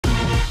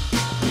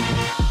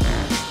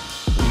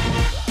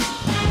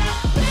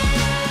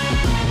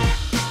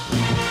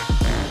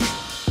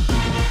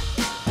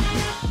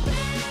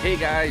Hey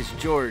guys,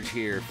 George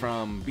here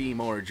from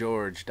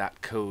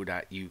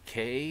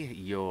bemoregeorge.co.uk,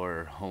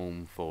 your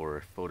home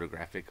for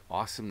photographic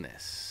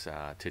awesomeness.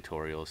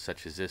 Tutorials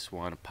such as this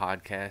one, a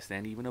podcast,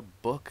 and even a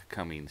book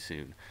coming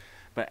soon.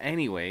 But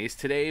anyways,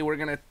 today we're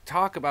going to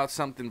talk about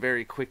something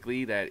very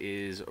quickly that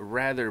is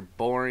rather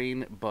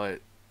boring,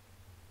 but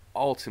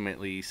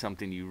ultimately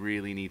something you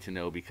really need to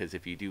know, because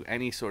if you do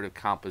any sort of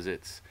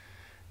composites,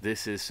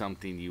 this is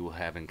something you will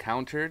have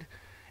encountered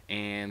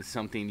and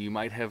something you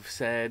might have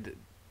said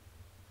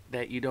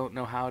that you don't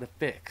know how to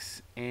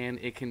fix, and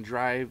it can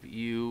drive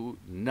you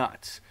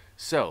nuts.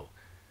 So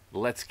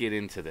let's get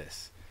into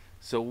this.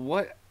 So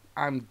what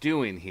I'm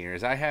doing here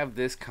is I have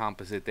this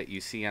composite that you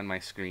see on my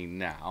screen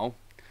now.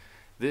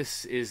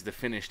 This is the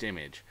finished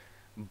image,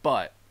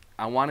 but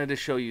I wanted to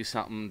show you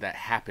something that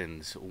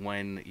happens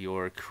when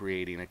you're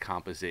creating a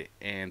composite,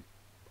 and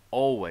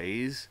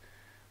always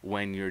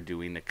when you're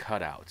doing the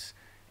cutouts,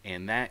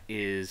 and that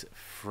is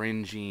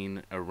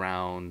fringing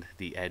around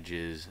the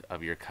edges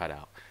of your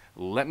cutout.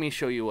 Let me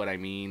show you what I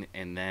mean,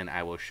 and then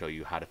I will show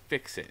you how to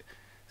fix it.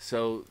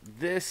 So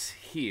this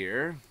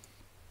here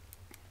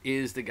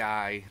is the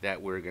guy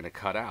that we're going to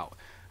cut out.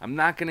 I'm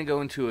not going to go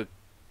into a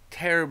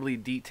terribly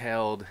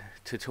detailed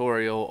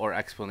tutorial or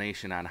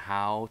explanation on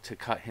how to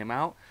cut him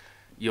out.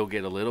 You'll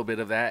get a little bit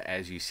of that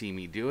as you see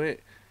me do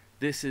it.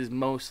 This is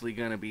mostly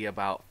going to be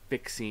about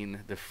fixing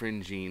the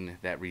fringing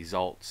that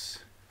results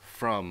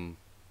from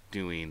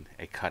doing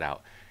a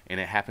cutout. And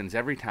it happens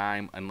every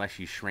time unless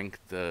you shrink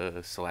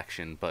the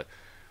selection, but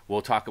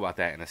we'll talk about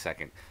that in a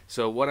second.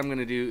 So what I'm going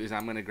to do is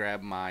I'm going to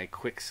grab my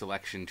quick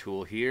selection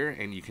tool here,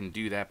 and you can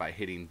do that by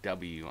hitting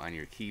W on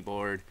your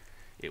keyboard.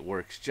 It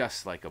works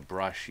just like a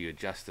brush. You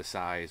adjust the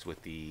size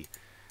with the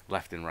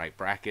left and right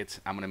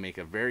brackets. I'm going to make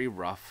a very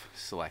rough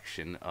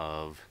selection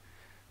of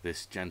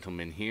this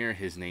gentleman here.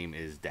 His name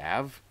is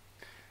Dav,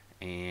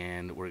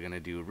 and we're going to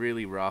do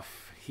really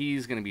rough.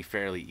 He's going to be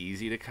fairly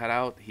easy to cut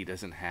out. He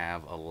doesn't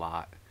have a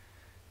lot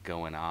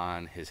going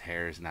on. His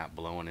hair is not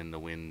blowing in the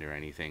wind or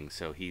anything,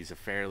 so he's a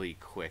fairly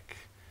quick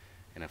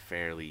and a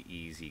fairly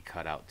easy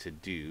cutout to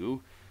do.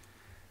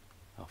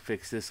 I'll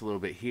fix this a little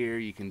bit here.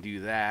 You can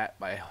do that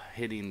by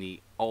hitting the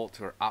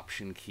Alt or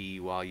Option key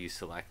while you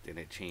select, and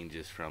it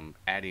changes from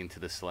adding to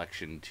the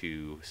selection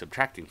to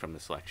subtracting from the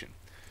selection.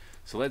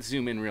 So let's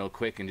zoom in real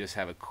quick and just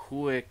have a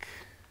quick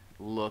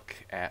look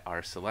at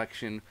our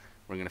selection.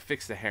 We're going to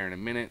fix the hair in a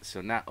minute, so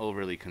not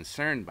overly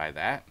concerned by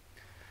that.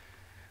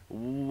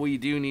 We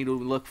do need to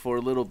look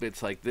for little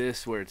bits like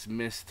this where it's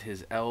missed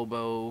his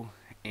elbow.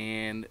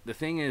 And the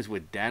thing is,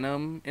 with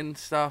denim and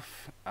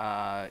stuff,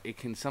 it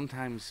can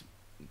sometimes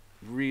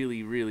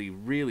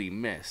really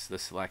miss the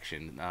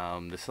selection.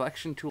 The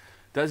selection tool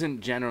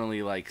doesn't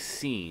generally like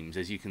seams,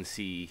 as you can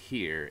see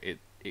here. It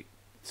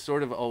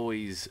sort of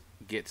always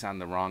gets on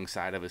the wrong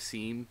side of a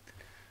seam,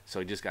 so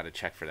you just got to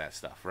check for that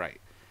stuff.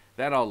 Right,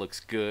 that all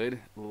looks good.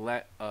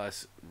 Let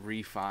us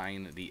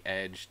refine the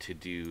edge to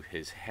do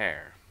his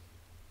hair.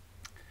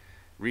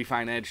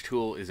 Refine Edge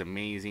tool is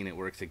amazing. It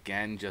works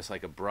again just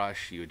like a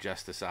brush. You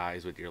adjust the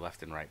size with your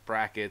left and right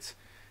brackets,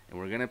 and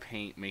we're going to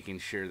paint making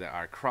sure that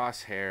our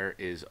crosshair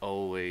is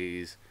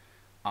always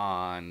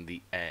on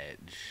the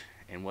edge.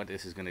 And what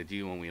this is going to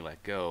do when we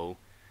let go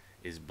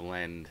is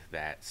blend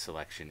that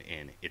selection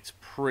in. It's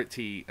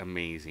pretty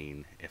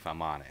amazing, if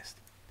I'm honest.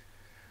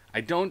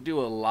 I don't do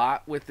a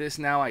lot with this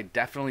now. I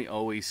definitely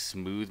always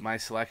smooth my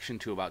selection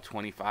to about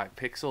 25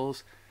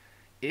 pixels.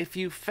 If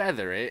you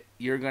feather it,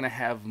 you're going to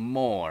have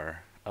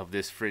more of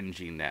this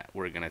fringing that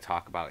we're going to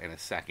talk about in a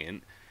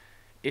second.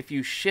 If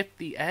you shift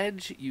the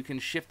edge, you can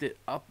shift it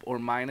up or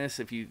minus.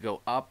 If you go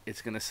up,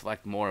 it's going to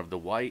select more of the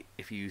white.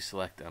 If you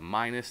select a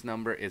minus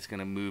number, it's going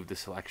to move the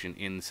selection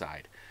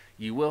inside.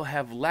 You will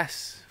have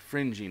less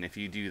fringing if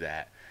you do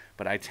that,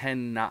 but I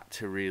tend not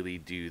to really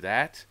do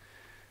that.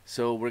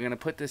 So we're going to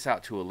put this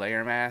out to a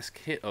layer mask,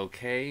 hit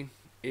OK.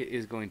 It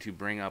is going to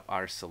bring up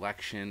our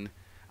selection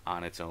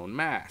on its own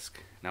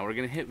mask. Now we're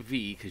going to hit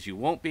V because you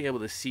won't be able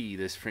to see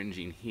this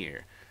fringing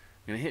here.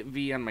 I'm going to hit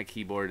V on my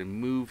keyboard and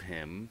move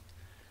him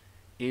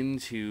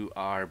into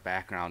our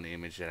background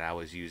image that I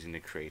was using to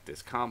create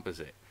this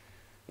composite.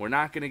 We're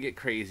not going to get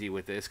crazy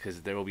with this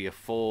because there will be a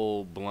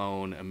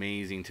full-blown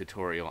amazing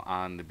tutorial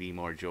on the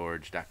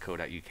bemoregeorge.co.uk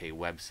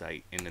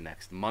website in the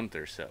next month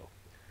or so,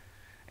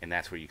 and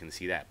that's where you can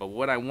see that. But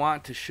what I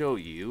want to show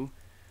you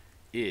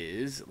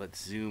is,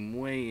 let's zoom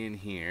way in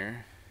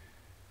here,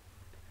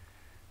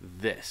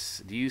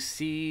 this. Do you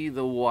see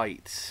the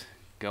white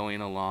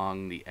going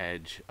along the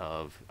edge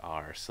of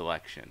our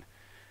selection?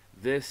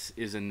 This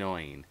is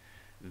annoying.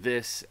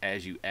 This,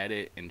 as you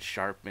edit and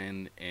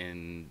sharpen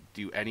and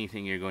do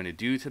anything you're going to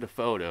do to the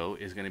photo,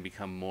 is going to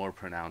become more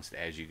pronounced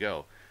as you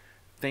go.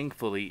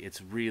 Thankfully,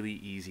 it's really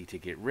easy to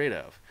get rid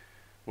of.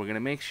 We're going to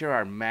make sure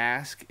our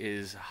mask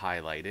is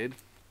highlighted.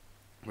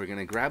 We're going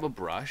to grab a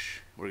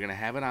brush. We're going to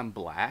have it on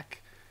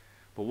black.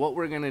 But what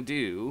we're going to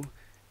do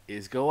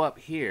is go up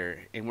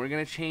here, and we're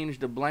going to change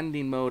the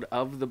blending mode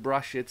of the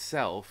brush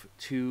itself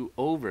to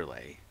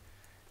overlay.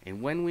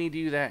 And when we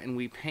do that and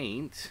we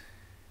paint,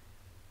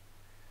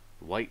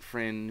 white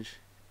fringe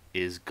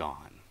is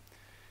gone.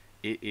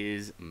 It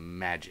is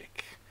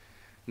magic.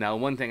 Now,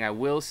 one thing I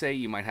will say,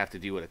 you might have to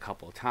do it a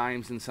couple of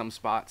times in some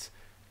spots.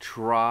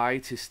 Try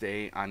to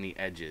stay on the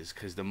edges,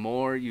 because the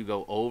more you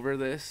go over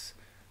this,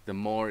 the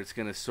more it's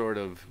going to sort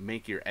of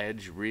make your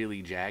edge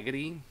really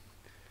jaggedy.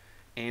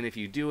 And if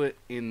you do it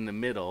in the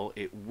middle,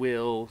 it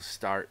will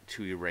start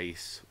to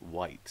erase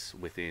whites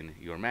within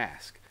your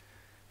mask.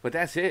 But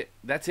that's it.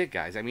 That's it,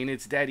 guys. I mean,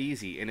 it's that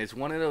easy. And it's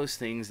one of those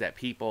things that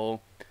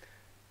people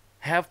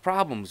have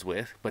problems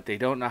with, but they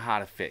don't know how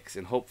to fix.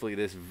 And hopefully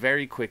this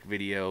very quick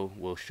video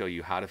will show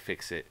you how to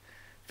fix it.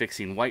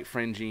 Fixing white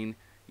fringing,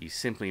 you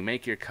simply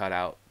make your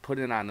cutout, put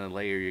it on the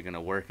layer you're going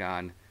to work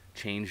on,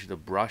 change the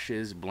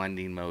brush's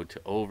blending mode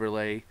to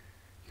overlay,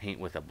 paint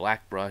with a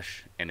black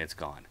brush, and it's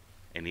gone.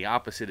 And the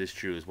opposite is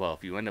true as well.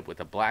 If you end up with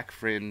a black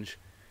fringe,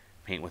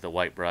 paint with a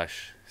white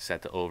brush,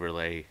 set to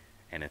overlay,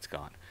 and it's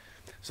gone.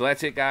 So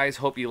that's it, guys.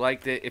 Hope you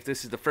liked it. If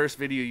this is the first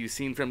video you've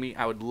seen from me,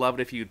 I would love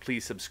it if you'd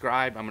please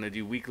subscribe. I'm going to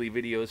do weekly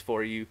videos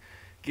for you.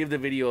 Give the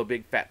video a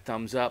big fat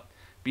thumbs up.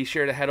 Be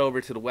sure to head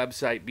over to the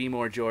website,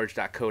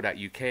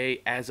 bemoregeorge.co.uk.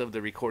 As of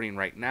the recording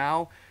right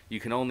now, you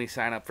can only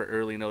sign up for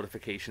early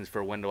notifications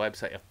for when the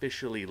website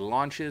officially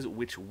launches,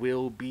 which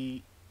will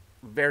be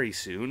very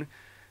soon.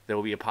 There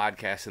will be a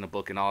podcast and a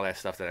book and all that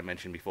stuff that I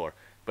mentioned before.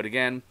 But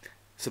again,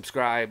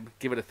 subscribe,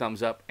 give it a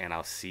thumbs up, and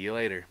I'll see you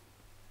later.